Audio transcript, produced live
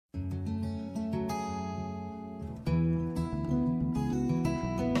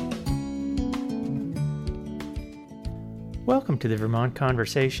Welcome to the Vermont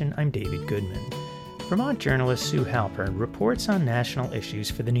Conversation. I'm David Goodman. Vermont journalist Sue Halpern reports on national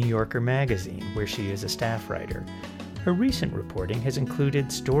issues for the New Yorker magazine, where she is a staff writer. Her recent reporting has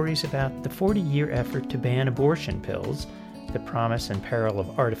included stories about the 40-year effort to ban abortion pills, the promise and peril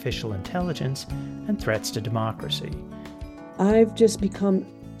of artificial intelligence, and threats to democracy. I've just become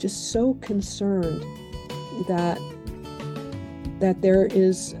so concerned that there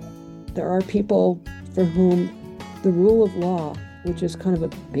are people for whom the rule of law, which is kind of a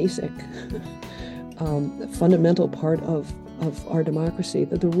basic, fundamental part of our democracy,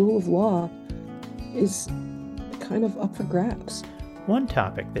 that the rule of law is kind of up for grabs. One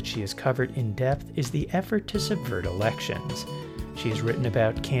topic that she has covered in depth is the effort to subvert elections. She has written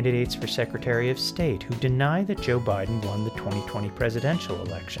about candidates for Secretary of State who deny that Joe Biden won the 2020 presidential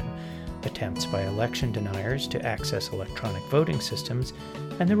election, attempts by election deniers to access electronic voting systems,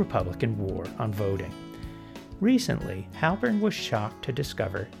 and the Republican war on voting. Recently, Halpern was shocked to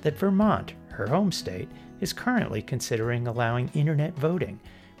discover that Vermont, her home state, is currently considering allowing internet voting,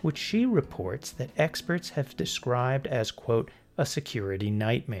 which she reports that experts have described as, quote, a security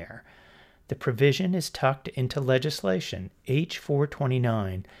nightmare. The provision is tucked into legislation, H.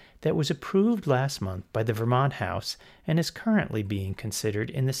 429, that was approved last month by the Vermont House and is currently being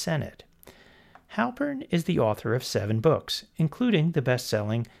considered in the Senate. Halpern is the author of 7 books, including the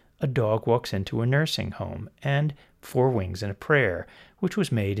best-selling A Dog Walks into a Nursing Home and 4 Wings and a Prayer, which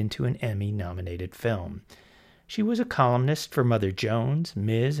was made into an Emmy-nominated film. She was a columnist for Mother Jones,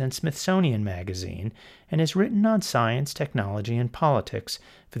 Ms., and Smithsonian Magazine, and has written on science, technology, and politics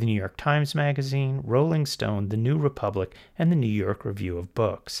for the New York Times Magazine, Rolling Stone, The New Republic, and the New York Review of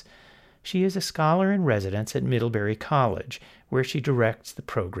Books. She is a scholar in residence at Middlebury College, where she directs the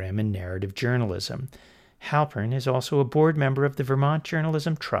program in narrative journalism. Halpern is also a board member of the Vermont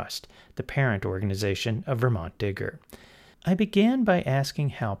Journalism Trust, the parent organization of VTDigger. I began by asking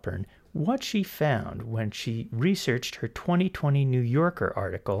Halpern what she found when she researched her 2020 New Yorker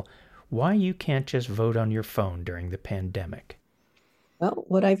article, Why You Can't Just Vote on Your Phone During the Pandemic. Well,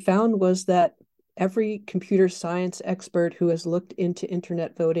 what I found was that every computer science expert who has looked into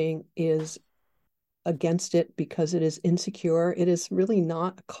internet voting is against it because it is insecure. It is really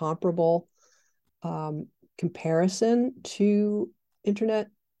not a comparable comparison to internet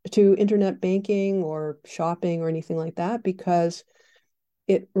banking or shopping or anything like that, because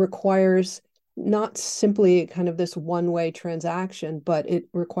it requires not simply kind of this one-way transaction, but it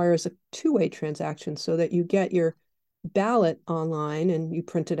requires a two-way transaction so that you get your ballot online and you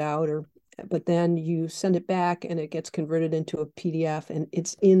print it out, but then you send it back and it gets converted into a PDF, and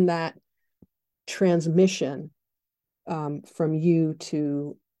it's in that transmission from you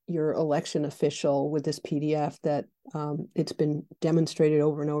to your election official with this PDF that it's been demonstrated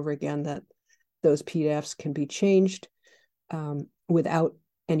over and over again that those PDFs can be changed without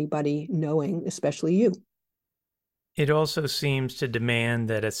anybody knowing, especially you. It also seems to demand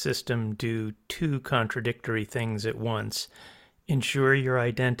that a system do 2 contradictory things at once: ensure your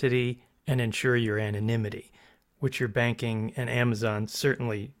identity and ensure your anonymity, which your banking and Amazon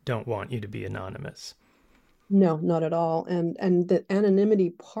certainly don't want you to be anonymous. No, not at all. And the anonymity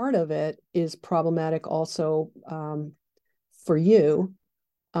part of it is problematic also for you,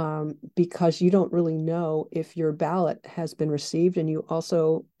 because you don't really know if your ballot has been received. And you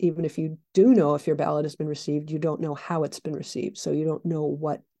also, even if you do know if your ballot has been received, you don't know how it's been received. So you don't know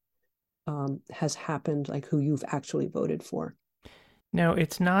what has happened, like who you've actually voted for. Now,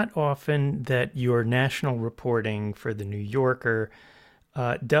 it's not often that your national reporting for the New Yorker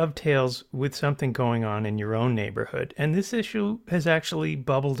dovetails with something going on in your own neighborhood. And this issue has actually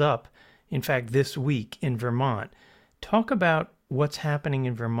bubbled up, in fact, this week in Vermont. Talk about what's happening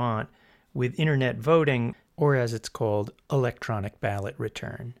in Vermont with internet voting, or as it's called, electronic ballot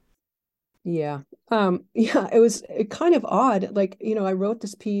return. Yeah. It was kind of odd. Like, I wrote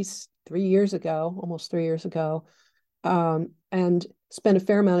this piece almost 3 years ago, and spent a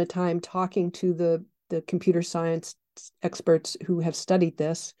fair amount of time talking to the computer science experts who have studied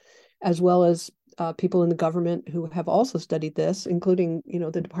this, as well as people in the government who have also studied this, including,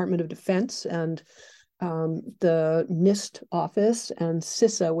 the Department of Defense and the NIST office and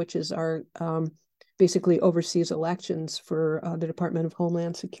CISA, which is our basically oversees elections for the Department of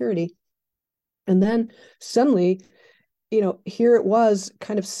Homeland Security. And then suddenly, here it was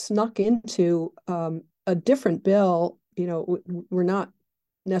kind of snuck into a different bill. We're not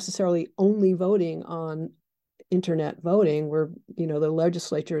necessarily only voting on internet voting, where, the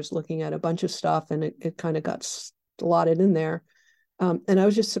legislature is looking at a bunch of stuff, and it kind of got slotted in there. And I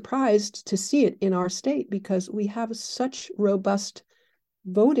was just surprised to see it in our state, because we have such robust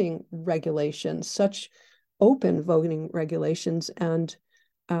voting regulations, such open voting regulations. And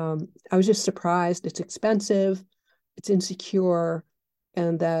I was just surprised. It's expensive, it's insecure,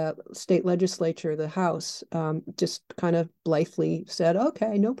 and the state legislature, the House, just kind of blithely said,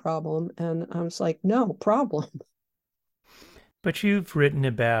 okay, no problem. And I was like, no problem. But you've written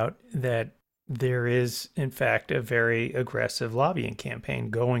about that there is, in fact, a very aggressive lobbying campaign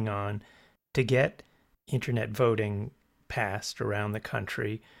going on to get internet voting passed around the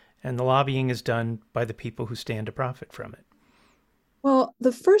country, and the lobbying is done by the people who stand to profit from it. Well,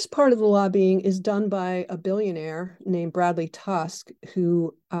 the first part of the lobbying is done by a billionaire named Bradley Tusk,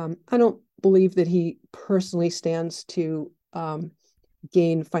 who I don't believe that he personally stands to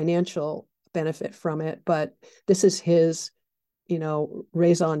gain financial benefit from it, but this is his,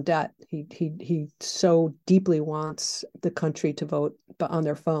 raison d'etre. He so deeply wants the country to vote on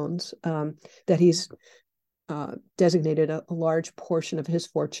their phones that he's designated a large portion of his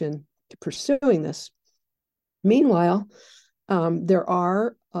fortune to pursuing this. Meanwhile, there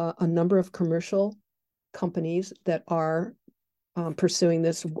are a number of commercial companies that are pursuing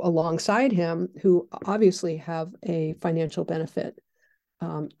this alongside him, who obviously have a financial benefit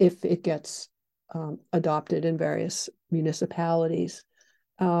if it gets adopted in various municipalities.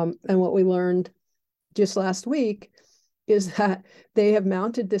 And what we learned just last week is that they have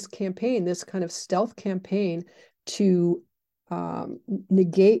mounted this campaign, this kind of stealth campaign, to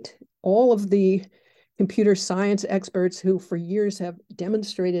negate all of the computer science experts who for years have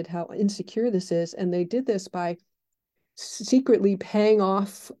demonstrated how insecure this is. And they did this by secretly paying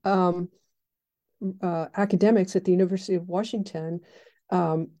off academics at the University of Washington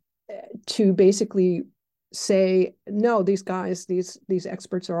to basically say, no, these guys, these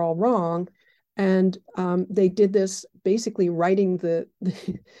experts are all wrong. And they did this basically writing their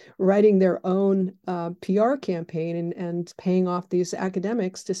own PR campaign and paying off these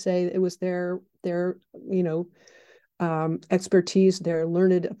academics to say it was their expertise, their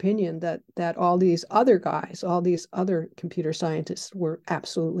learned opinion that all these other guys, all these other computer scientists were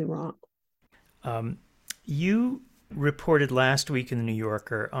absolutely wrong. You reported last week in the New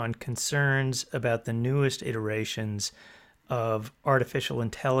Yorker on concerns about the newest iterations of artificial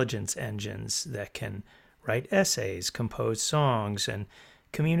intelligence engines that can write essays, compose songs, and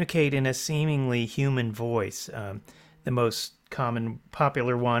communicate in a seemingly human voice. The most common,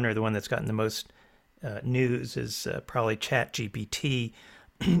 popular one, or the one that's gotten the most news, is probably ChatGPT,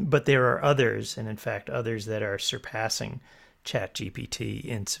 but there are others, and in fact others that are surpassing ChatGPT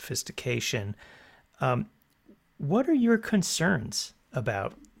in sophistication. What are your concerns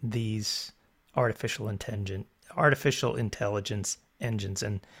about these artificial intelligence engines?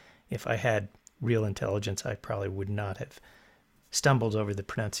 And if I had real intelligence, I probably would not have stumbled over the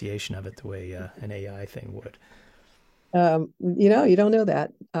pronunciation of it the way an AI thing would. You don't know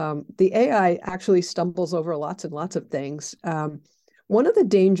that. The AI actually stumbles over lots and lots of things. One of the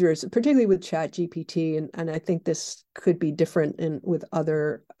dangers, particularly with ChatGPT, and I think this could be different with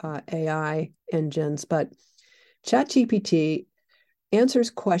other AI engines, but ChatGPT answers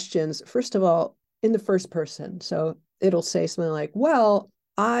questions, first of all, in the first person. So it'll say something like, well,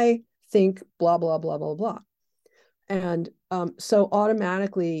 I think blah, blah, blah, blah, blah. And so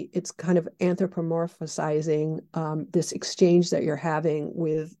automatically it's kind of anthropomorphizing this exchange that you're having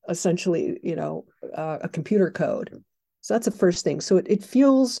with essentially, a computer code. So that's the first thing. So it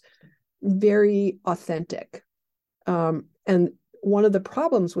feels very authentic. And one of the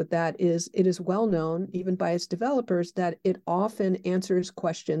problems with that is it is well known, even by its developers, that it often answers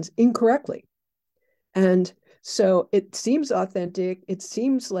questions incorrectly. And so it seems authentic. It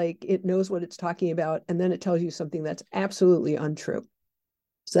seems like it knows what it's talking about, and then it tells you something that's absolutely untrue.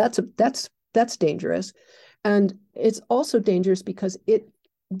 So that's dangerous. And it's also dangerous because it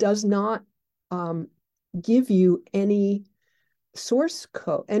does not give you any source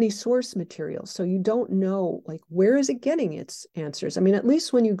code, any source material. So you don't know, like, where is it getting its answers? I mean, at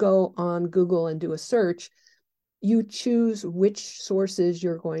least when you go on Google and do a search, you choose which sources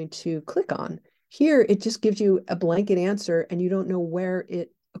you're going to click on. Here, it just gives you a blanket answer and you don't know where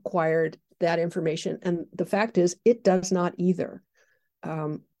it acquired that information. And the fact is, it does not either.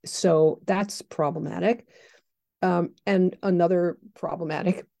 So that's problematic. And another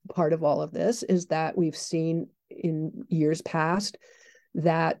problematic part of all of this is that we've seen in years past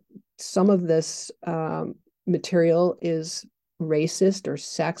that some of this material is racist or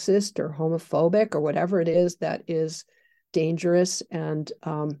sexist or homophobic or whatever it is that is dangerous and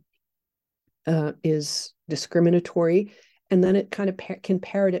is discriminatory, and then it kind of can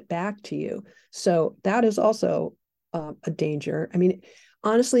parrot it back to you. So that is also a danger. I mean,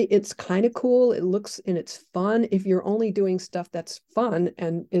 honestly, it's kind of cool. It looks and it's fun if you're only doing stuff that's fun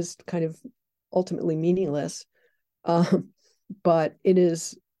and is kind of ultimately meaningless. Um, but it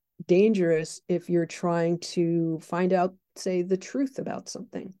is dangerous if you're trying to find out, say, the truth about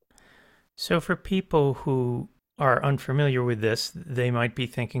something. So for people who are unfamiliar with this, they might be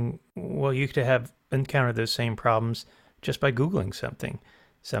thinking, well, you could have encountered those same problems just by Googling something.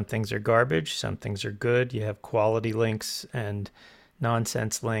 Some things are garbage, some things are good. You have quality links and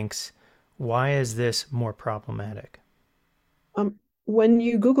nonsense links. Why is this more problematic? When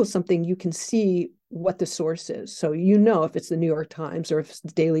you Google something, you can see what the source is. So you know if it's the New York Times or if it's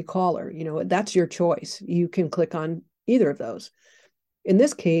the Daily Caller, that's your choice. You can click on either of those. In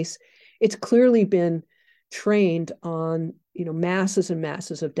this case, it's clearly been trained on masses and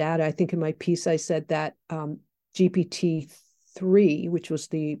masses of data. I think in my piece I said that GPT-3, which was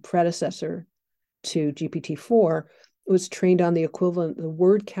the predecessor to GPT-4, was trained on the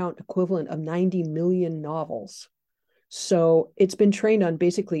word count equivalent of 90 million novels. So it's been trained on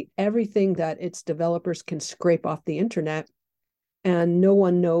basically everything that its developers can scrape off the internet, and no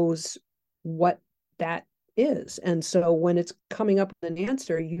one knows what that is. And so when it's coming up with an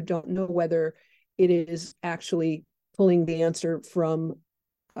answer, you don't know whether it is actually pulling the answer from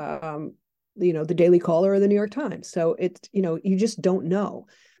the Daily Caller or the New York Times. So it's, you just don't know.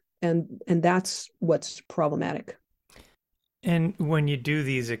 And that's what's problematic. And when you do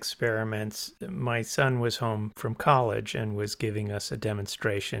these experiments, my son was home from college and was giving us a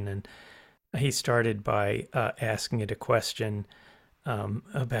demonstration. And he started by asking it a question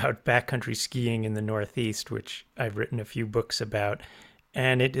about backcountry skiing in the Northeast, which I've written a few books about.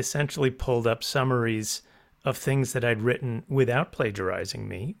 And it essentially pulled up summaries of things that I'd written without plagiarizing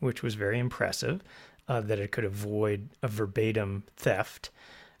me, which was very impressive, that it could avoid a verbatim theft.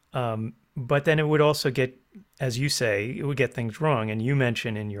 But then it would also get, as you say, it would get things wrong. And you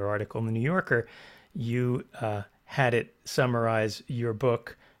mentioned in your article in the New Yorker, you had it summarize your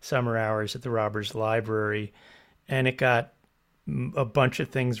book, Summer Hours at the Robbers Library, and it got a bunch of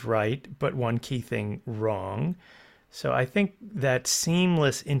things right, but one key thing wrong. So I think that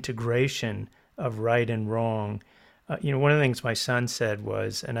seamless integration of right and wrong, one of the things my son said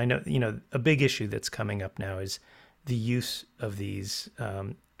was, and I know, a big issue that's coming up now is the use of these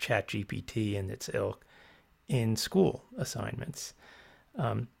ChatGPT and its ilk in school assignments.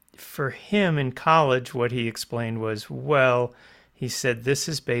 For him in college, what he explained was, well, he said, this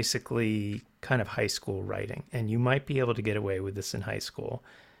is basically kind of high school writing, and you might be able to get away with this in high school,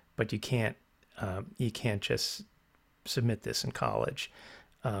 but you can't just submit this in college.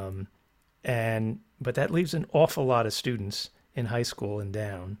 But that leaves an awful lot of students in high school and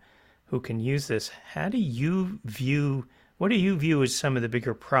down who can use this. What do you view as some of the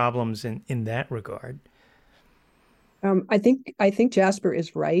bigger problems in that regard? I think Jasper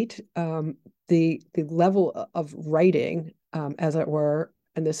is right. The level of writing, as it were,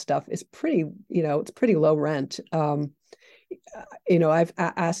 and this stuff is pretty, it's pretty low rent. I've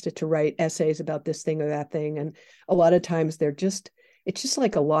asked it to write essays about this thing or that thing, and a lot of times it's just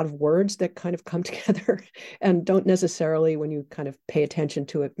like a lot of words that kind of come together and don't necessarily, when you kind of pay attention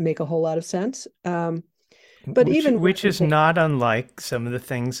to it, make a whole lot of sense. But which is not unlike some of the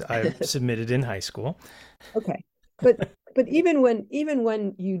things I've submitted in high school. Okay, but even when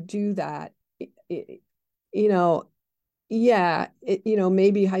you do that,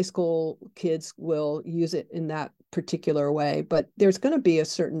 maybe high school kids will use it in that particular way, but there's going to be a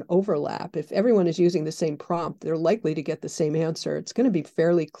certain overlap. If everyone is using the same prompt, they're likely to get the same answer. It's going to be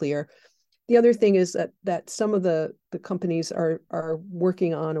fairly clear. The other thing is that some of the companies are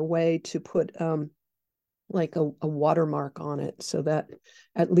working on a way to put like a watermark on it, so that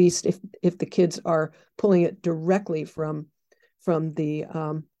at least if the kids are pulling it directly from the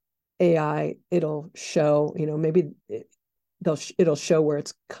AI, it'll show, maybe it'll show where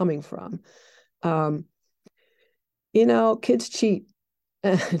it's coming from. Kids cheat,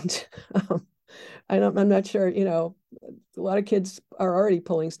 and I'm not sure. A lot of kids are already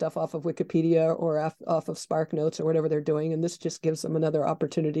pulling stuff off of Wikipedia or off of Spark Notes or whatever they're doing, and this just gives them another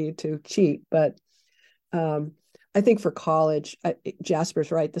opportunity to cheat. But I think for college,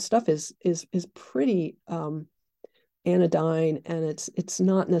 Jasper's right. The stuff is pretty anodyne, and it's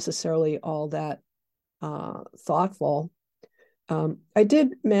not necessarily all that thoughtful. I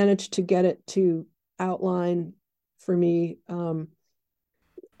did manage to get it to outline for me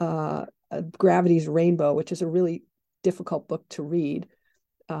Gravity's Rainbow, which is a really difficult book to read.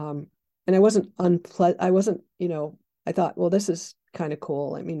 And I wasn't I thought, well, this is kind of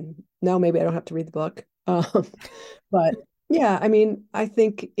cool. I mean, now maybe I don't have to read the book. But yeah, I mean, I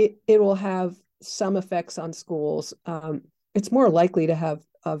think it will have some effects on schools. It's more likely to have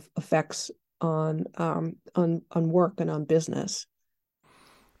effects on work and on business.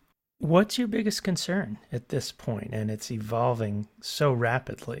 What's your biggest concern at this point? And it's evolving so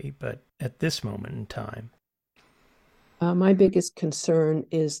rapidly, but at this moment in time. My biggest concern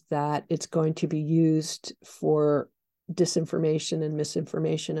is that it's going to be used for disinformation and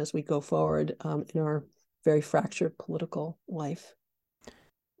misinformation as we go forward in our very fractured political life.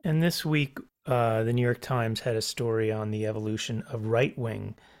 And this week, the New York Times had a story on the evolution of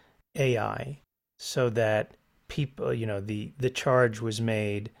right-wing AI, so that people, the charge was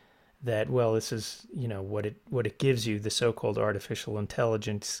made that, well, this is, what it gives you, the so-called artificial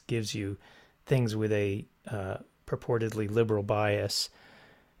intelligence gives you things with a purportedly liberal bias.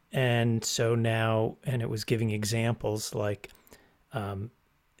 And so now, and it was giving examples like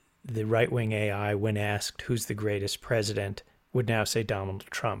the right wing AI, when asked who's the greatest president, would now say Donald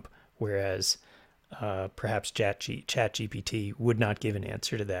Trump, whereas perhaps ChatGPT would not give an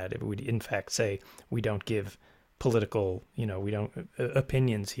answer to that. It would, in fact, say, we don't give political, we don't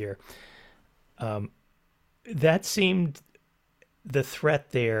opinions here. That seemed the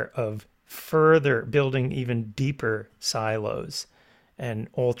threat there of further building even deeper silos and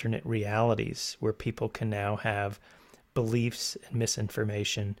alternate realities where people can now have beliefs and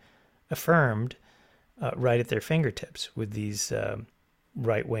misinformation affirmed right at their fingertips with these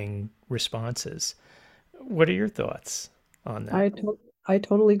right-wing responses. What are your thoughts on that? I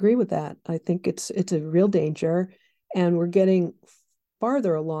totally agree with that. I think it's a real danger, and we're getting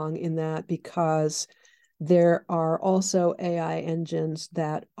farther along in that because there are also AI engines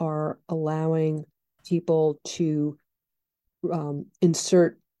that are allowing people to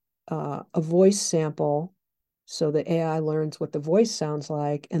insert a voice sample, so the AI learns what the voice sounds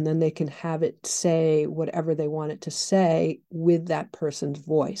like, and then they can have it say whatever they want it to say with that person's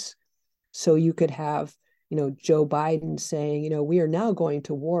voice. So you could have, Joe Biden saying, we are now going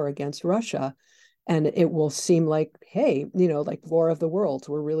to war against Russia. And it will seem like, hey, like War of the Worlds,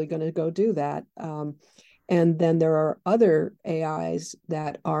 we're really going to go do that. And then there are other AIs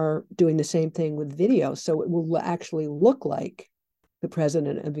that are doing the same thing with video. So it will actually look like the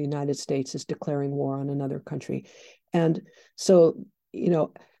president of the United States is declaring war on another country. And so,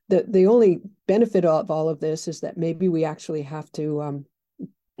 the only benefit of all of this is that maybe we actually have to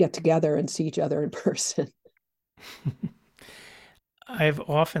get together and see each other in person. I've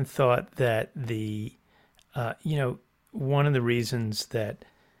often thought that one of the reasons that,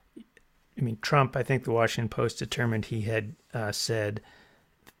 Trump, I think the Washington Post determined he had said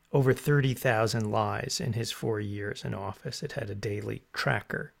over 30,000 lies in his 4 years in office. It had a daily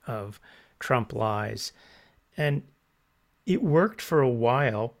tracker of Trump lies. And it worked for a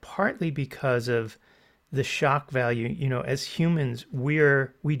while, partly because of the shock value. As humans,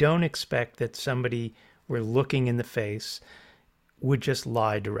 we don't expect that somebody we're looking in the face would just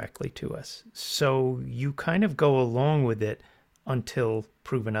lie directly to us. So you kind of go along with it until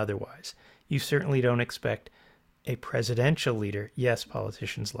proven otherwise. You certainly don't expect a presidential leader. Yes,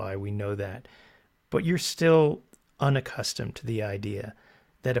 politicians lie, we know that. But you're still unaccustomed to the idea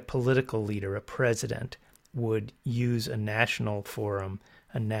that a political leader, a president, would use a national forum,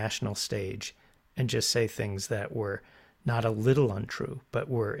 a national stage, and just say things that were not a little untrue, but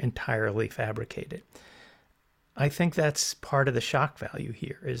were entirely fabricated. I think that's part of the shock value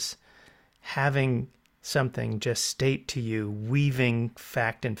here, is having something just state to you, weaving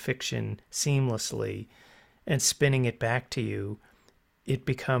fact and fiction seamlessly and spinning it back to you. It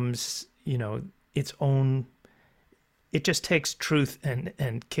becomes, its own, it just takes truth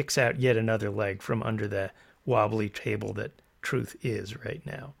and kicks out yet another leg from under the wobbly table that truth is right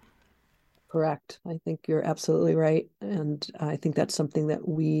now. Correct. I think you're absolutely right. And I think that's something that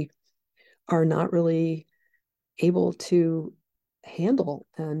we are not really able to handle.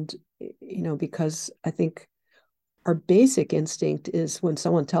 And, because I think our basic instinct is when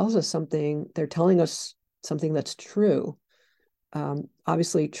someone tells us something, they're telling us something that's true.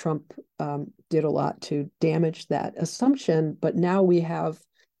 Obviously, Trump did a lot to damage that assumption, but now we have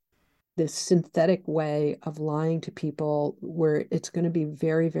this synthetic way of lying to people where it's going to be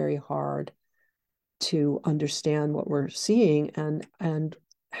very, very hard to understand what we're seeing, and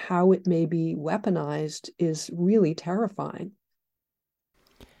how it may be weaponized is really terrifying.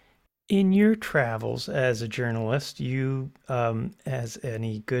 In your travels as a journalist, you, as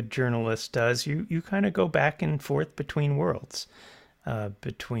any good journalist does, you kind of go back and forth between worlds,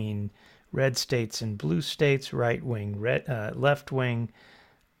 between red states and blue states, right wing, left wing.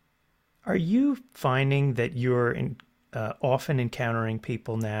 Are you finding that you're often encountering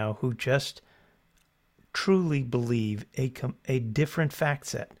people now who just truly believe a different fact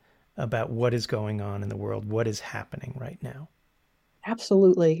set about what is going on in the world, what is happening right now?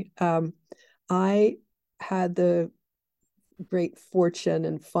 Absolutely. I had the great fortune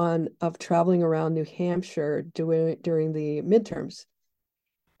and fun of traveling around New Hampshire during the midterms.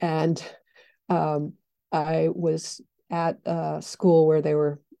 And I was at a school where they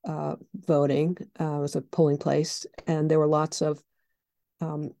were voting. It was a polling place, and there were lots of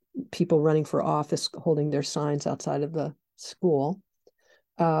people running for office holding their signs outside of the school.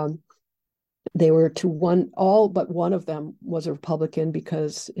 They were all but one of them was a Republican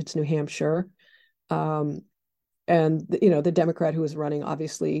because it's New Hampshire. And the Democrat who was running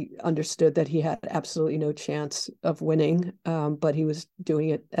obviously understood that he had absolutely no chance of winning, but he was doing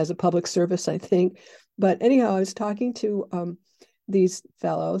it as a public service, I think. But anyhow, I was talking to these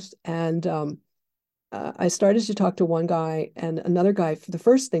fellows, and I started to talk to one guy, and another guy. The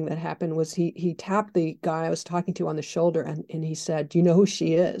first thing that happened was he tapped the guy I was talking to on the shoulder, and he said, "Do you know who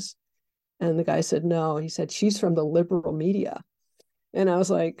she is?" And the guy said, "No." He said, "She's from the liberal media." And I was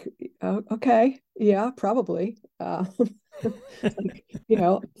like, oh, okay, yeah, probably. Fine.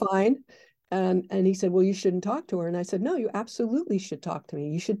 And he said, well, you shouldn't talk to her. And I said, no, you absolutely should talk to me.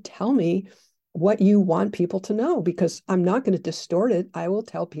 You should tell me what you want people to know, because I'm not going to distort it. I will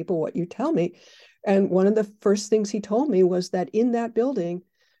tell people what you tell me. And one of the first things he told me was that in that building,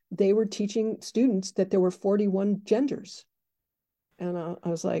 they were teaching students that there were 41 genders. And I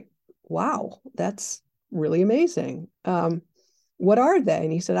was like, wow, that's really amazing. What are they?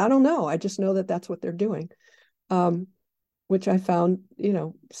 And he said, I don't know. I just know that that's what they're doing, which I found,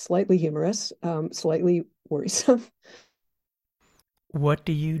 slightly humorous, slightly worrisome. What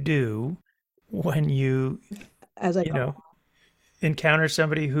do you do when you, As I, encounter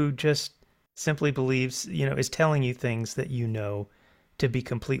somebody who just simply believes, is telling you things that you know to be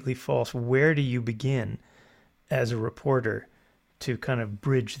completely false? Where do you begin as a reporter to kind of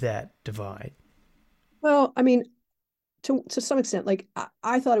bridge that divide? well, I mean, to some extent, like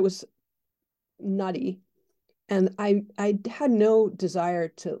I thought it was nutty, and I had no desire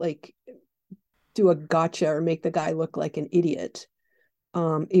to like do a gotcha or make the guy look like an idiot,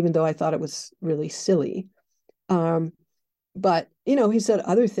 even though I thought it was really silly. But he said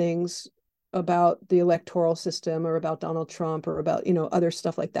other things about the electoral system or about Donald Trump or about other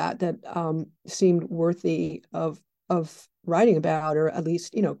stuff like that that seemed worthy of writing about, or at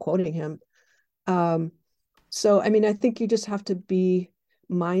least quoting him. So I mean, I think you just have to be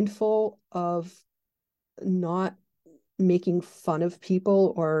mindful of not making fun of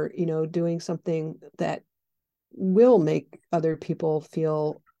people, or doing something that will make other people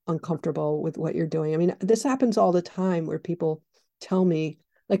feel uncomfortable with what you're doing. I mean, this happens all the time where people tell me,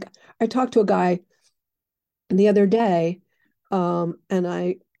 like, I talked to a guy the other day, and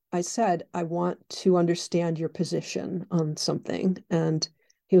I said, I want to understand your position on something. And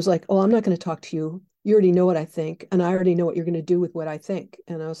he was like, oh, I'm not going to talk to you. You already know what I think, and I already know what you're going to do with what I think.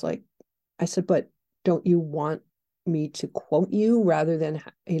 And I was like, I said, but don't you want me to quote you rather than,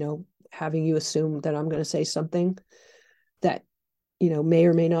 having you assume that I'm going to say something that, may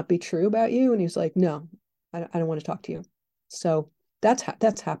or may not be true about you? And he was like, no, I don't want to talk to you. So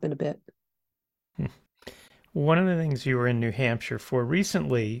that's happened a bit. One of the things you were in New Hampshire for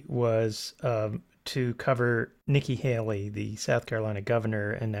recently was to cover Nikki Haley, the South Carolina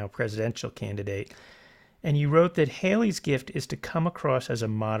governor and now presidential candidate. And you wrote that Haley's gift is to come across as a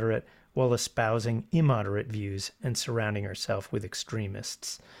moderate while espousing immoderate views and surrounding herself with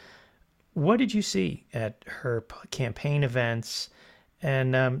extremists. What did you see at her campaign events,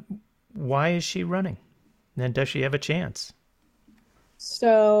 and why is she running? And does she have a chance?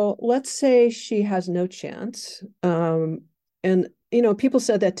 So let's say she has no chance. And people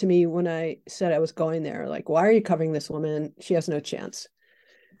said that to me when I said I was going there, like, why are you covering this woman? She has no chance.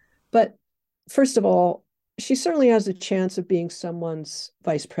 But first of all, she certainly has a chance of being someone's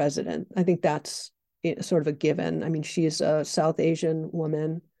vice president. I think that's sort of a given. I mean, she's a South Asian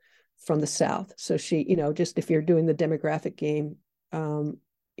woman from the South. So she, just if you're doing the demographic game,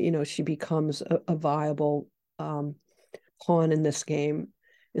 she becomes a viable pawn in this game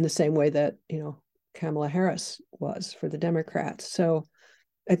in the same way that, Kamala Harris was for the Democrats. So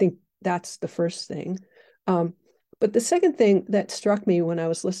I think that's the first thing. But the second thing that struck me when I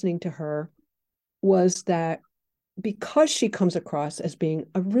was listening to her was that because she comes across as being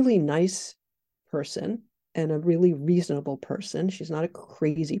a really nice person and a really reasonable person, she's not a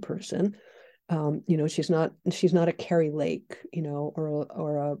crazy person. She's not a Carrie Lake, or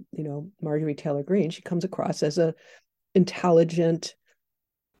a Marjorie Taylor Greene. She comes across as a intelligent,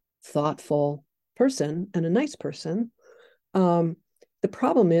 thoughtful person and a nice person. The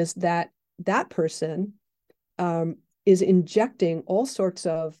problem is that that person is injecting all sorts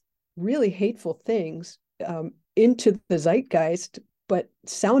of really hateful things into the zeitgeist, but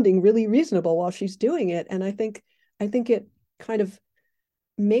sounding really reasonable while she's doing it. And I think it kind of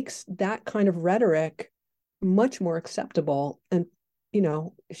makes that kind of rhetoric much more acceptable. And,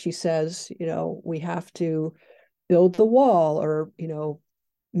 she says, we have to build the wall, or,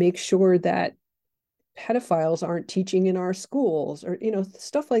 make sure that pedophiles aren't teaching in our schools, or,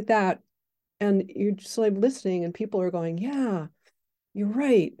 stuff like that. And you're just like listening, and people are going, yeah, you're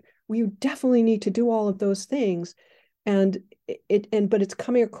right. We definitely need to do all of those things. But it's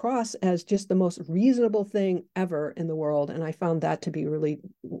coming across as just the most reasonable thing ever in the world. And I found that to be really,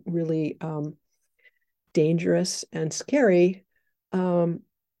 really dangerous and scary,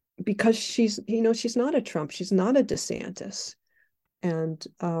 because she's not a Trump, she's not a DeSantis. And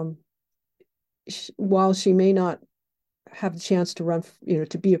while she may not have the chance to run,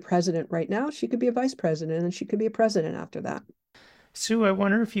 to be a president right now, she could be a vice president, and she could be a president after that. Sue, I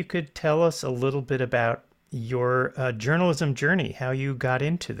wonder if you could tell us a little bit about your journalism journey, how you got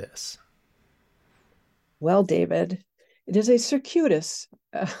into this. Well, David, it is a circuitous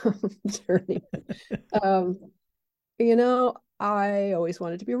journey. um, I always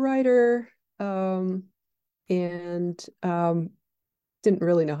wanted to be a writer, and didn't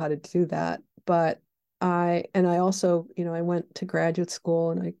really know how to do that. But I also, I went to graduate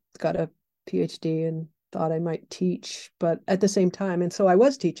school, and I got a PhD and thought I might teach, but at the same time, and so I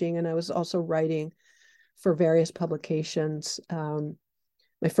was teaching, and I was also writing for various publications.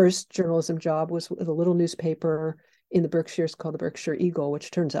 My first journalism job was with a little newspaper in the Berkshires called the Berkshire Eagle,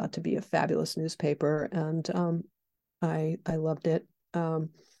 which turns out to be a fabulous newspaper, and I loved it.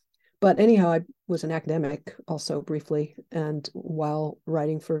 But anyhow, I was an academic also briefly, and while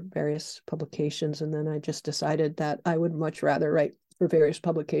writing for various publications, and then I just decided that I would much rather write for various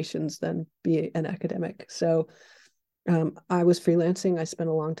publications than be an academic. So I was freelancing. I spent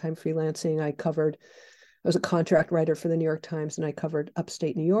a long time freelancing. I was a contract writer for the New York Times, and I covered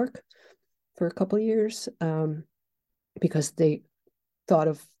upstate New York for a couple of years, because they thought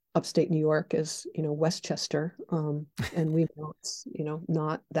of upstate New York as, Westchester. And we know it's,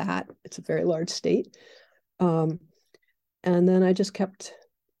 not that. It's a very large state. And then I just kept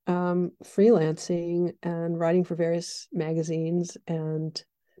freelancing and writing for various magazines, and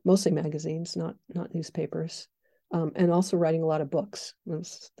mostly magazines, not newspapers. And also writing a lot of books.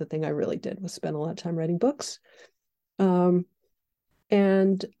 Was the thing I really did, was spend a lot of time writing books. And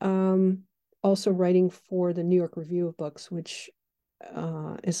also writing for the New York Review of Books, which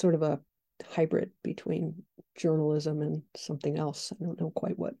is sort of a hybrid between journalism and something else. I don't know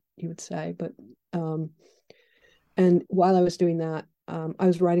quite what you would say, but and while I was doing that, I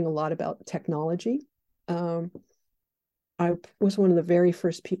was writing a lot about technology. I was one of the very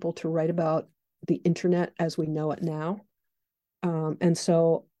first people to write about the internet as we know it now. And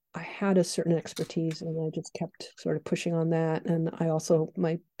so I had a certain expertise, and I just kept sort of pushing on that. And I also,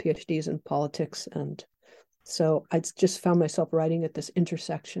 my PhD is in politics. And so I just found myself writing at this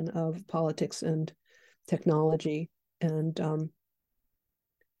intersection of politics and technology. And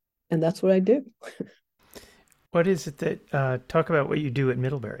that's what I do. What is it that, talk about what you do at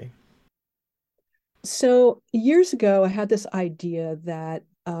Middlebury? So years ago, I had this idea that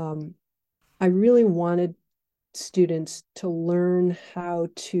I really wanted students to learn how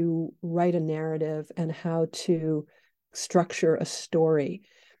to write a narrative and how to structure a story.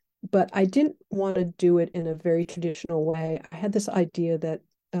 But I didn't want to do it in a very traditional way. I had this idea that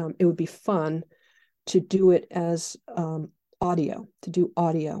it would be fun to do it as audio, to do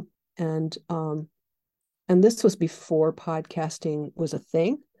audio. And this was before podcasting was a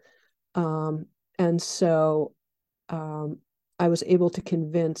thing. And so I was able to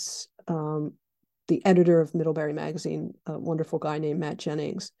convince the editor of Middlebury Magazine, a wonderful guy named Matt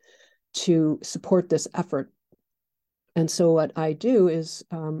Jennings, to support this effort. And so what I do is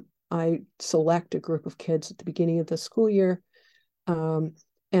I select a group of kids at the beginning of the school year, and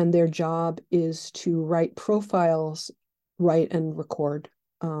their job is to write and record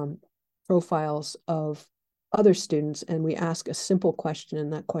profiles of other students. And we ask a simple question,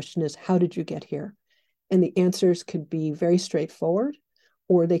 and that question is, how did you get here? And the answers could be very straightforward,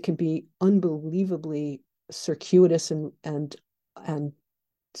 or they can be unbelievably circuitous and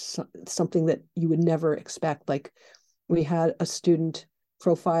something that you would never expect. Like, we had a student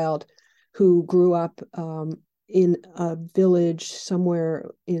profiled who grew up in a village somewhere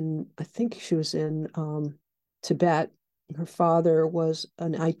I think she was in Tibet. Her father was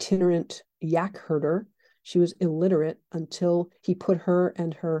an itinerant yak herder. She was illiterate until he put her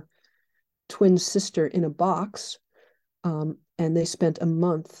and her twin sister in a box, and they spent a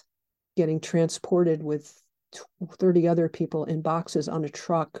month getting transported with 30 other people in boxes on a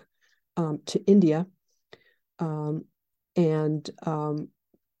truck to India. And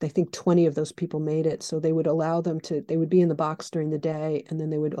I think 20 of those people made it. So they would allow them to, they would be in the box during the day, and then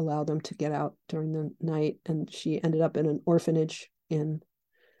they would allow them to get out during the night. And she ended up in an orphanage in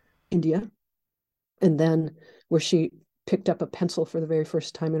India. And then where she picked up a pencil for the very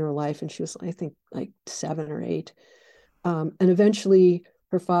first time in her life. And she was, I think, like 7 or 8. And eventually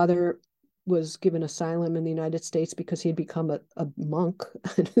her father was given asylum in the United States because he had become a monk.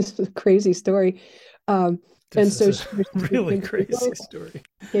 This is a crazy story. And This so is she a really crazy story.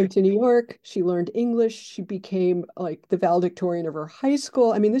 came to New York. She learned English. She became like the valedictorian of her high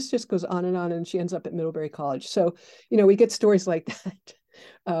school. I mean, this just goes on, and she ends up at Middlebury College. So, we get stories like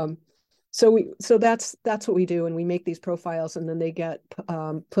that. So that's what we do, and we make these profiles, and then they get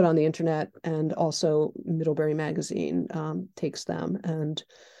put on the internet, and also Middlebury Magazine takes them. And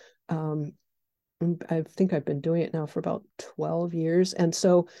I think I've been doing it now for about 12 years. And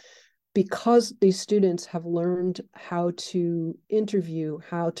so because these students have learned how to interview,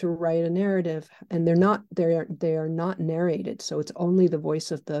 how to write a narrative, and they are not narrated, so it's only the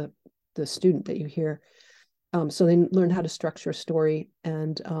voice of the student that you hear. So they learn how to structure a story,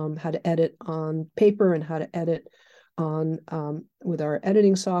 and how to edit on paper, and how to edit on with our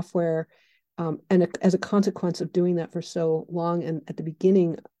editing software. And as a consequence of doing that for so long, and at the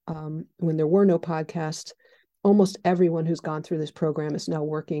beginning, when there were no podcasts, almost everyone who's gone through this program is now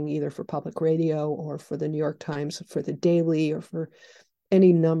working either for public radio or for the New York Times, for the Daily, or for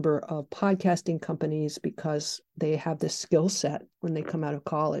any number of podcasting companies, because they have this skill set when they come out of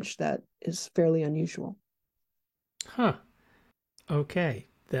college that is fairly unusual. Huh. Okay.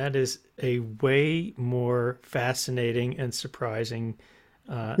 That is a way more fascinating and surprising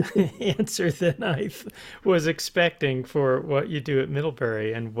answer than I was expecting for what you do at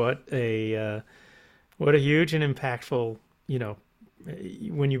Middlebury, and what a huge and impactful,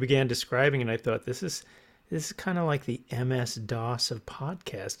 when you began describing it, I thought this is kind of like the MS-DOS of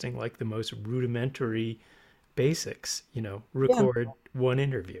podcasting, like the most rudimentary basics, record one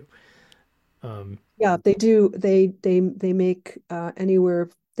interview. Yeah, they do. They make anywhere.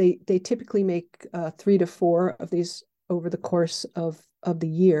 They typically make 3 to 4 of these over the course of the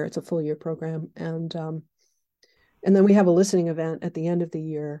year. It's a full year program, and then we have a listening event at the end of the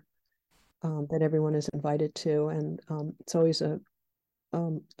year that everyone is invited to, and it's always a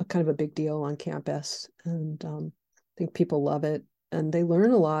kind of a big deal on campus, and I think people love it, and they learn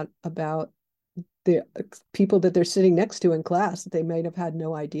a lot about the people that they're sitting next to in class that they might have had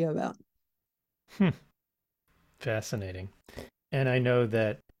no idea about. Fascinating. And I know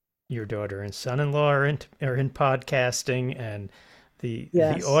that your daughter and son-in-law are in podcasting, and the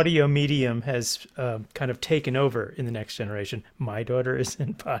audio medium has kind of taken over in the next generation. My daughter is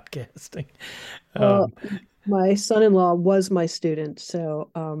in podcasting. My son-in-law was my student, so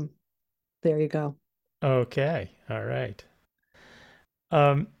there you go. Okay, all right.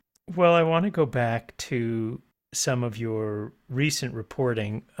 Well, I want to go back to some of your recent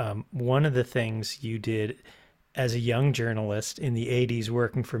reporting. One of the things you did as a young journalist in the 80s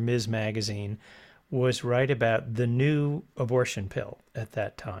working for Ms. Magazine was write about the new abortion pill at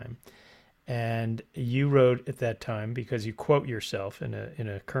that time. And you wrote at that time, because you quote yourself in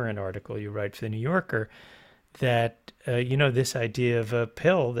a current article you write for the New Yorker, that this idea of a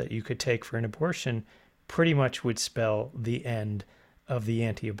pill that you could take for an abortion pretty much would spell the end of the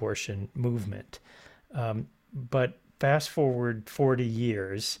anti-abortion movement. But fast forward 40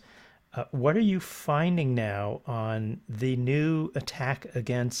 years, what are you finding now on the new attack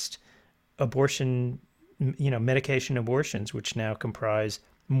against abortion, medication abortions, which now comprise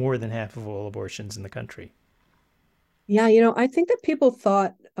more than half of all abortions in the country? Yeah, I think that people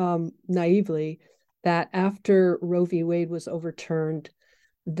thought naively that after Roe v. Wade was overturned,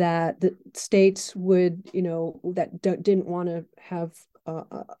 that the states would, that didn't want to have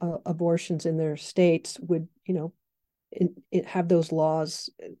abortions in their states would, have those laws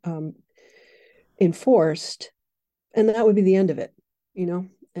enforced, and that would be the end of it,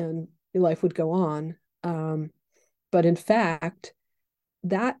 and life would go on. But in fact,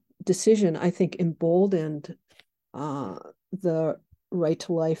 that decision, I think, emboldened the right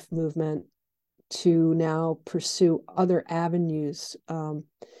to life movement to now pursue other avenues. And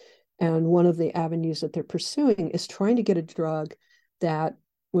one of the avenues that they're pursuing is trying to get a drug that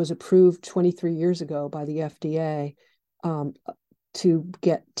was approved 23 years ago by the FDA to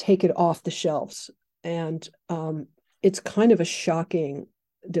take it off the shelves. And it's kind of a shocking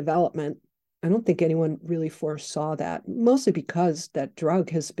development. I don't think anyone really foresaw that, mostly because that drug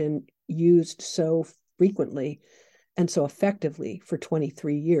has been used so frequently and so effectively for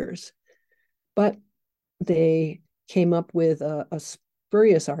 23 years. But they came up with a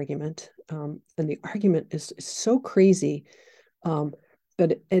spurious argument, and the argument is so crazy.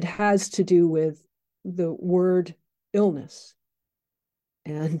 but it has to do with the word illness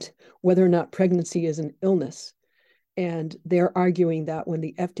and whether or not pregnancy is an illness. And they're arguing that when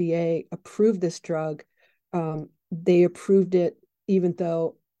the FDA approved this drug, they approved it even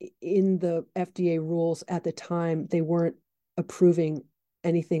though in the FDA rules at the time, they weren't approving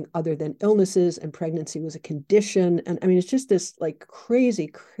anything other than illnesses, and pregnancy was a condition. And I mean, it's just this like crazy,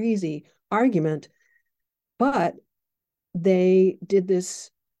 crazy argument. But they did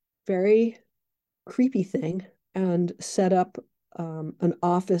this very creepy thing and set up an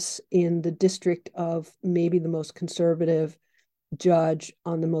office in the district of maybe the most conservative judge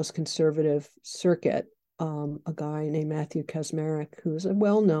on the most conservative circuit, a guy named Matthew Kaczmarek, who's a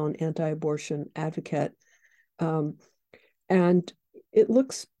well-known anti-abortion advocate. And it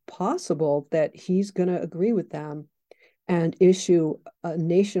looks possible that he's going to agree with them and issue a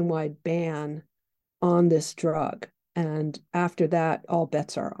nationwide ban on this drug. And after that, all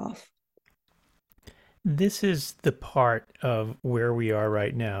bets are off. This is the part of where we are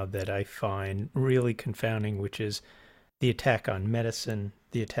right now that I find really confounding, which is the attack on medicine,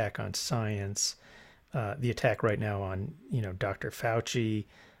 the attack on science, the attack right now on, Dr. Fauci,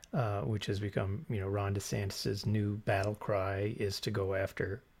 which has become, Ron DeSantis's new battle cry is to go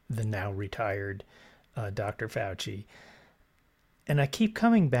after the now retired Dr. Fauci. And I keep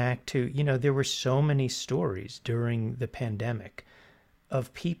coming back to, there were so many stories during the pandemic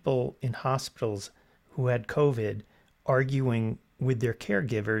of people in hospitals who had COVID arguing with their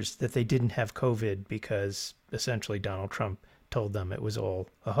caregivers that they didn't have COVID because essentially Donald Trump told them it was all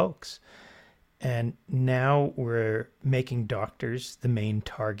a hoax. And now we're making doctors the main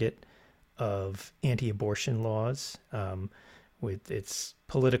target of anti-abortion laws. It's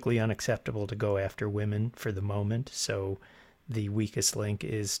politically unacceptable to go after women for the moment. So the weakest link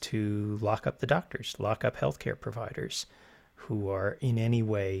is to lock up the doctors, lock up healthcare providers who are in any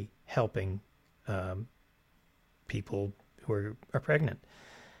way helping people who are pregnant.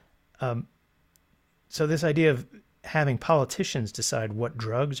 So this idea of having politicians decide what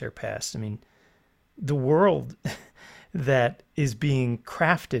drugs are passed, I mean, the world that is being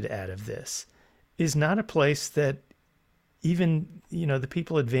crafted out of this is not a place that even, the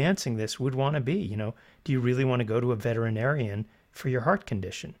people advancing this would want to be. Do you really want to go to a veterinarian for your heart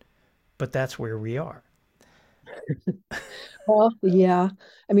condition? But that's where we are. Well, yeah.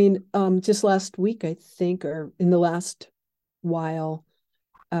 I mean, just last week, I think, or in the last while,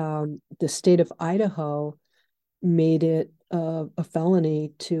 the state of Idaho made it a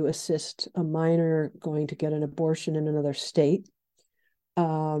felony to assist a minor going to get an abortion in another state.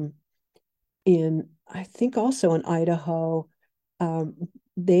 I think also in Idaho,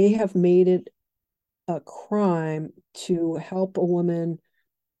 they have made it a crime to help a woman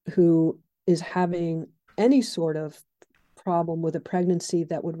who is having any sort of problem with a pregnancy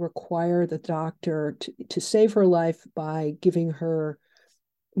that would require the doctor to save her life by giving her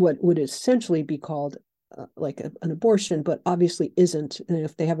what would essentially be called like an abortion, but obviously isn't. And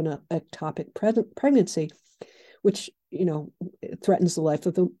if they have an ectopic pregnancy, which threatens the life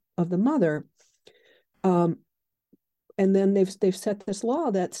of the mother, and then they've set this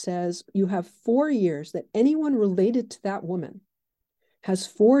law that says you have 4 years, that anyone related to that woman has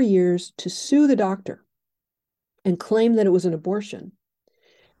 4 years to sue the doctor and claim that it was an abortion,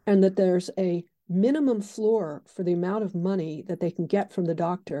 and that there's a minimum floor for the amount of money that they can get from the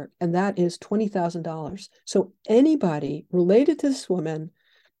doctor, and that is $20,000. So anybody related to this woman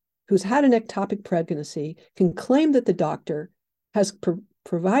who's had an ectopic pregnancy can claim that the doctor has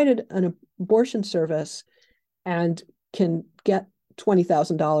provided an abortion service and can get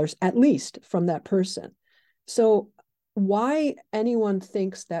 $20,000 at least from that person. So why anyone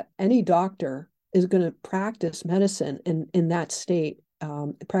thinks that any doctor is going to practice medicine in that state,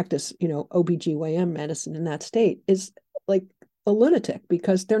 practice, OBGYN medicine in that state is like a lunatic,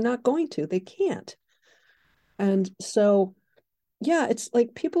 because they're not going to, they can't. And so, yeah, it's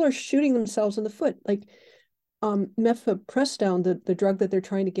like people are shooting themselves in the foot. Like mifepristone, the drug that they're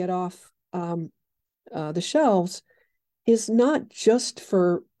trying to get off the shelves, is not just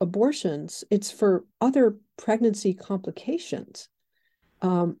for abortions, it's for other pregnancy complications.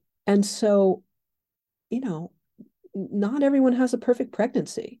 And so, not everyone has a perfect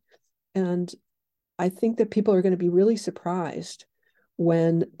pregnancy. And I think that people are going to be really surprised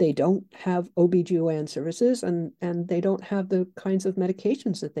when they don't have OBGYN services and they don't have the kinds of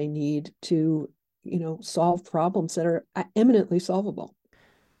medications that they need to, solve problems that are eminently solvable.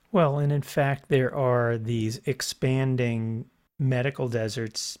 Well, and in fact, there are these expanding medical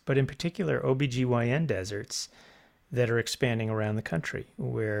deserts, but in particular OBGYN deserts that are expanding around the country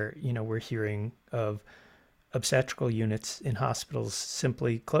where, we're hearing of obstetrical units in hospitals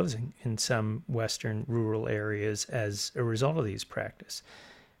simply closing in some Western rural areas as a result of these practices,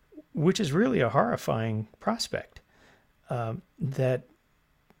 which is really a horrifying prospect, that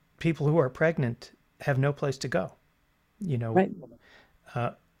people who are pregnant have no place to go. You know, Right.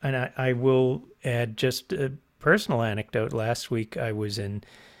 and I will add just a personal anecdote. Last week I was in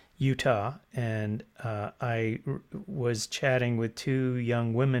Utah, and was chatting with two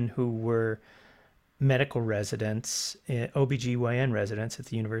young women who were medical residents, OBGYN residents at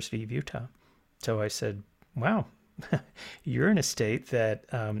the University of Utah. So I said, wow, you're in a state that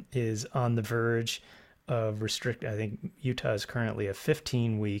is on the verge of I think Utah is currently a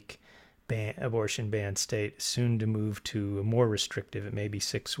 15-week abortion ban state, soon to move to a more restrictive, it may be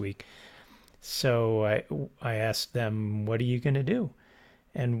 6-week. So I asked them, what are you going to do?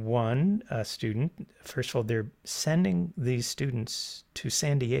 And one student, first of all, they're sending these students to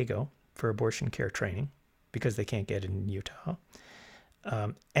San Diego for abortion care training because they can't get it in Utah.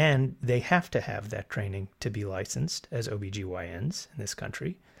 And they have to have that training to be licensed as OBGYNs in this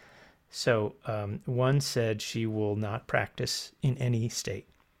country. So one said she will not practice in any state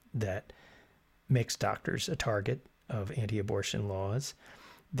that makes doctors a target of anti-abortion laws.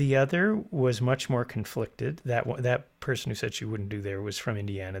 The other was much more conflicted. That person who said she wouldn't do there was from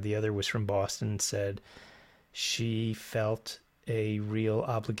Indiana. The other was from Boston and said she felt a real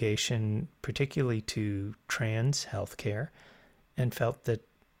obligation, particularly to trans healthcare, and felt that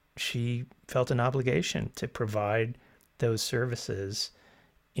she felt an obligation to provide those services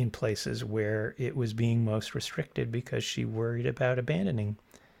in places where it was being most restricted because she worried about abandoning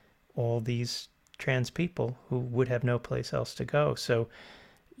all these trans people who would have no place else to go. So,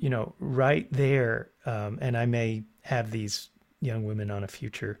 you know, right there, and I may have these young women on a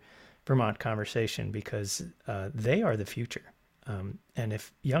future Vermont conversation because they are the future. And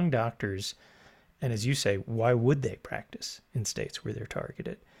if young doctors, and as you say, why would they practice in states where they're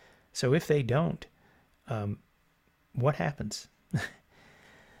targeted? So if they don't, what happens?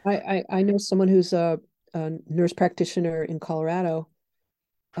 I know someone who's a nurse practitioner in Colorado,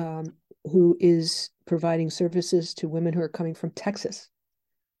 who is providing services to women who are coming from Texas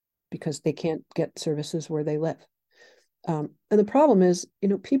because they can't get services where they live. And the problem is, you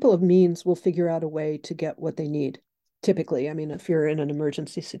know, people of means will figure out a way to get what they need. Typically, I mean, if you're in an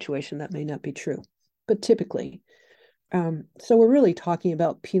emergency situation, that may not be true, but typically. So we're really talking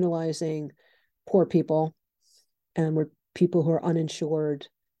about penalizing poor people, and we're people who are uninsured,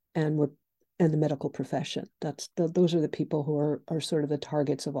 and the medical profession. Those are the people who are sort of the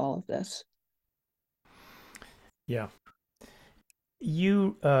targets of all of this. Yeah.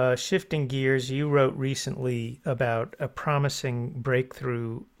 You, shifting gears, you wrote recently about a promising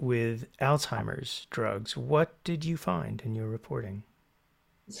breakthrough with Alzheimer's drugs. What did you find in your reporting?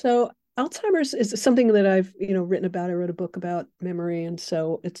 So Alzheimer's is something that I've, you know, written about. I wrote a book about memory, and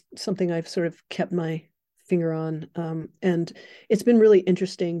so it's something I've sort of kept my finger on. And it's been really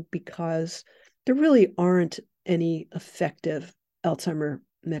interesting because there really aren't any effective Alzheimer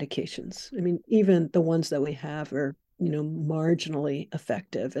medications. I mean, even the ones that we have are, you know, marginally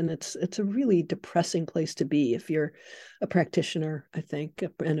effective, and it's a really depressing place to be if you're a practitioner, I think,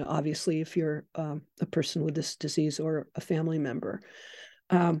 and obviously if you're a person with this disease or a family member.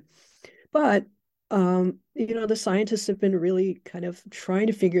 Um, but you know, the scientists have been really kind of trying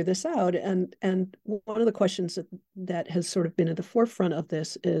to figure this out, and one of the questions that has sort of been at the forefront of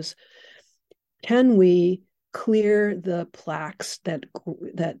this is, can we clear the plaques that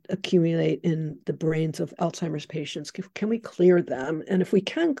accumulate in the brains of Alzheimer's patients? Can we clear them? And if we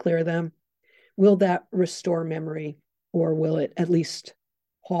can clear them, will that restore memory, or will it at least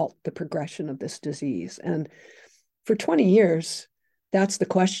halt the progression of this disease? And for 20 years, that's the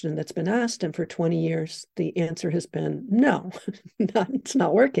question that's been asked. And for 20 years, the answer has been no, it's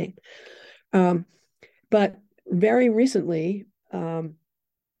not working. But very recently,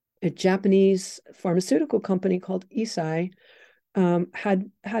 a Japanese pharmaceutical company called Eisai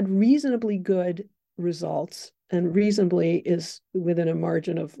had reasonably good results, and reasonably is within a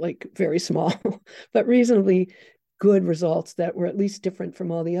margin of like very small, but reasonably good results that were at least different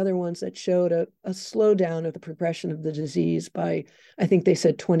from all the other ones, that showed a slowdown of the progression of the disease by, I think they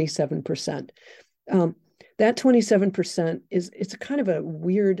said 27%. That 27% it's kind of a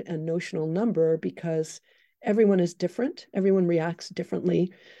weird and notional number because everyone is different. Everyone reacts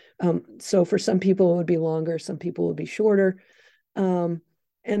differently. So for some people it would be longer, some people would be shorter. And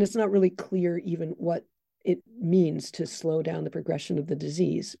it's not really clear even what it means to slow down the progression of the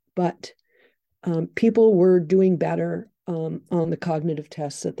disease. But people were doing better on the cognitive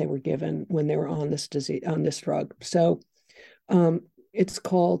tests that they were given when they were on this disease, on this drug. So it's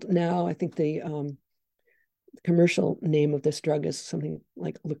called now, I think commercial name of this drug is something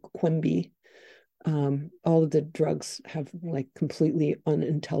like Leqembi. All of the drugs have like completely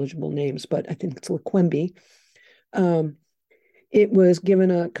unintelligible names, but I think it's Leqembi. It was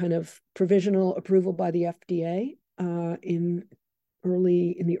given a kind of provisional approval by the FDA in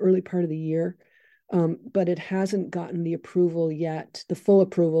the early part of the year, but it hasn't gotten the approval yet, the full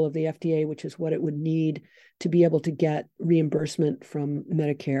approval of the FDA, which is what it would need to be able to get reimbursement from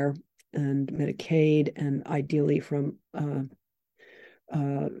Medicare and Medicaid, and ideally from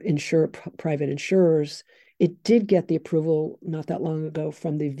private insurers. It did get the approval not that long ago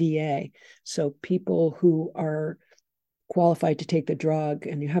from the VA. So people who are qualified to take the drug,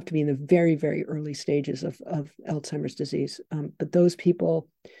 and you have to be in the very, very early stages of Alzheimer's disease. But those people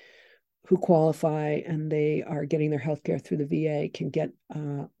who qualify and they are getting their healthcare through the VA can get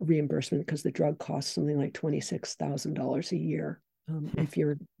reimbursement, because the drug costs something like $26,000 a year if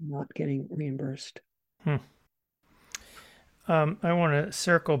you're not getting reimbursed. I want to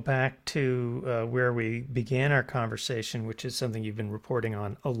circle back to where we began our conversation, which is something you've been reporting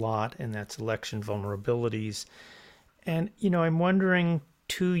on a lot, and that's election vulnerabilities. And, I'm wondering,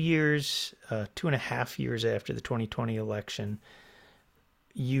 2.5 years after the 2020 election,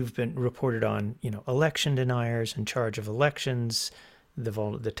 you've been reported on, election deniers in charge of elections,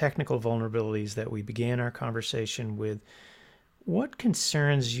 the technical vulnerabilities that we began our conversation with. What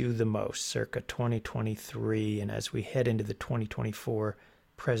concerns you the most circa 2023, and as we head into the 2024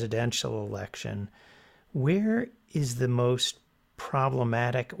 presidential election? Where is the most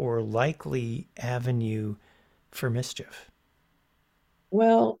problematic or likely avenue for mischief?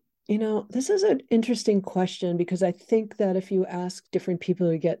 Well, this is an interesting question, because I think that if you ask different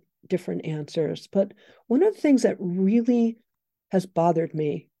people, you get different answers. But one of the things that really has bothered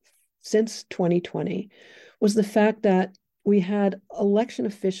me since 2020 was the fact that we had election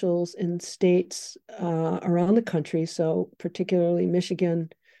officials in states around the country, so particularly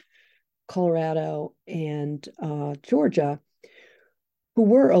Michigan, Colorado, and Georgia, who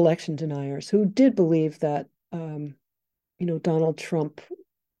were election deniers, who did believe that Donald Trump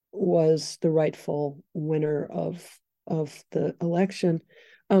was the rightful winner of the election,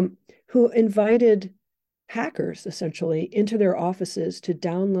 who invited hackers essentially into their offices to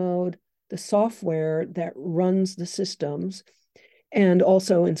download the software that runs the systems, and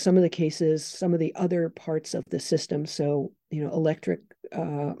also in some of the cases, some of the other parts of the system. So, electronic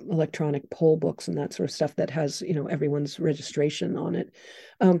poll books and that sort of stuff that has, everyone's registration on it.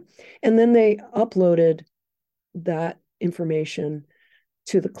 And then they uploaded that information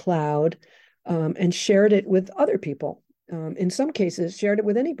to the cloud and shared it with other people. In some cases, shared it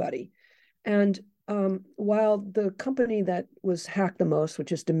with anybody. And while the company that was hacked the most,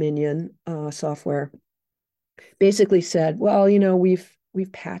 which is Dominion Software, basically said, well, we've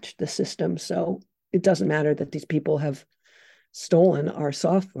patched the system, so it doesn't matter that these people have stolen our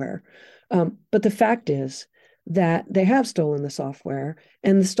software. But the fact is that they have stolen the software,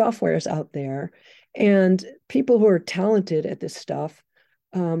 and the software is out there, and people who are talented at this stuff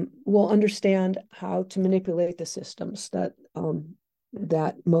will understand how to manipulate the systems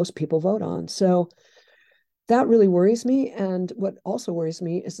that most people vote on. So that really worries me. And what also worries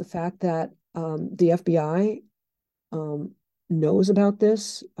me is the fact that the FBI knows about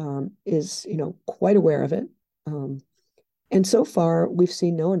this, is quite aware of it. And so far, we've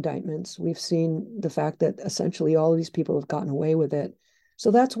seen no indictments. We've seen the fact that essentially all of these people have gotten away with it.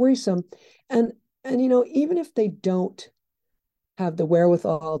 So that's worrisome. And even if they don't have the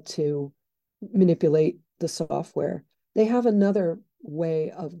wherewithal to manipulate the software, they have another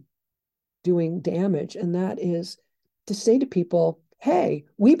way of doing damage, and that is to say to people, hey,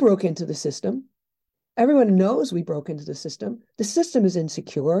 we broke into the system. Everyone knows we broke into the system. The system is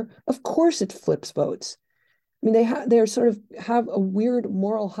insecure. Of course it flips votes. I mean, they sort of have a weird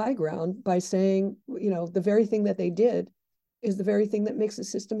moral high ground by saying, the very thing that they did is the very thing that makes the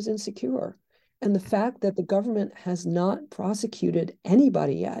systems insecure. And the fact that the government has not prosecuted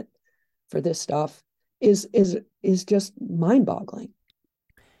anybody yet for this stuff is just mind-boggling.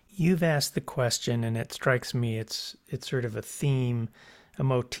 You've asked the question, and it strikes me it's sort of a theme, a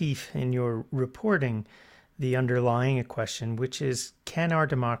motif in your reporting, the underlying question, which is, can our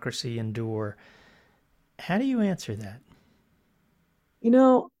democracy endure? How do you answer that?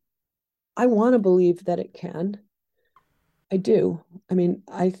 I want to believe that it can. I do. I mean,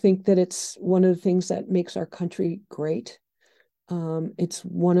 I think that it's one of the things that makes our country great. It's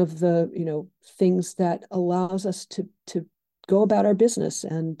one of the, things that allows us to go about our business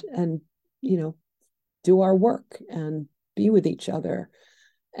and do our work and be with each other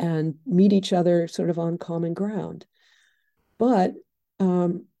and meet each other sort of on common ground. But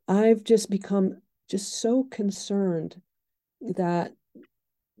I've just become just so concerned that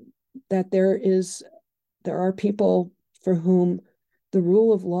there are people for whom the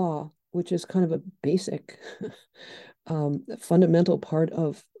rule of law, which is kind of a basic fundamental part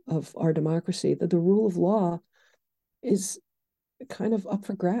of our democracy, that the rule of law is kind of up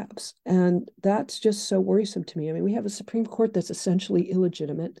for grabs. And that's just so worrisome to me. I mean, we have a Supreme Court that's essentially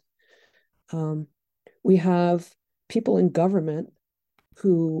illegitimate. We have people in government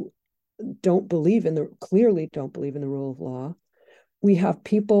who clearly don't believe in the rule of law. We have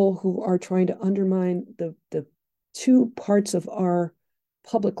people who are trying to undermine the two parts of our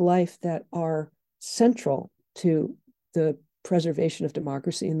public life that are central to the preservation of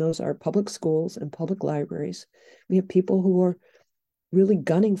democracy, and those are public schools and public libraries. We have people who are really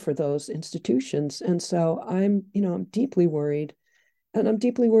gunning for those institutions. And so I'm deeply worried. And I'm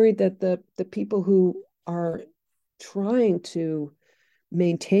deeply worried that the people who are trying to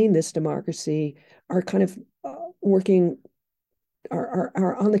maintain this democracy are kind of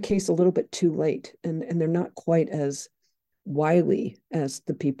are on the case a little bit too late, and they're not quite as wily as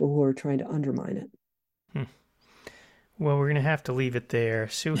the people who are trying to undermine it. Well, we're going to have to leave it there.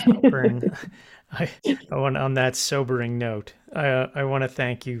 Sue Halpern, on that sobering note, I want to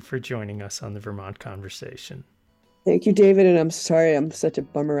thank you for joining us on the Vermont Conversation. Thank you, David, and I'm sorry I'm such a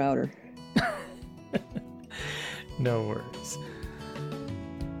bummer outer. No worries.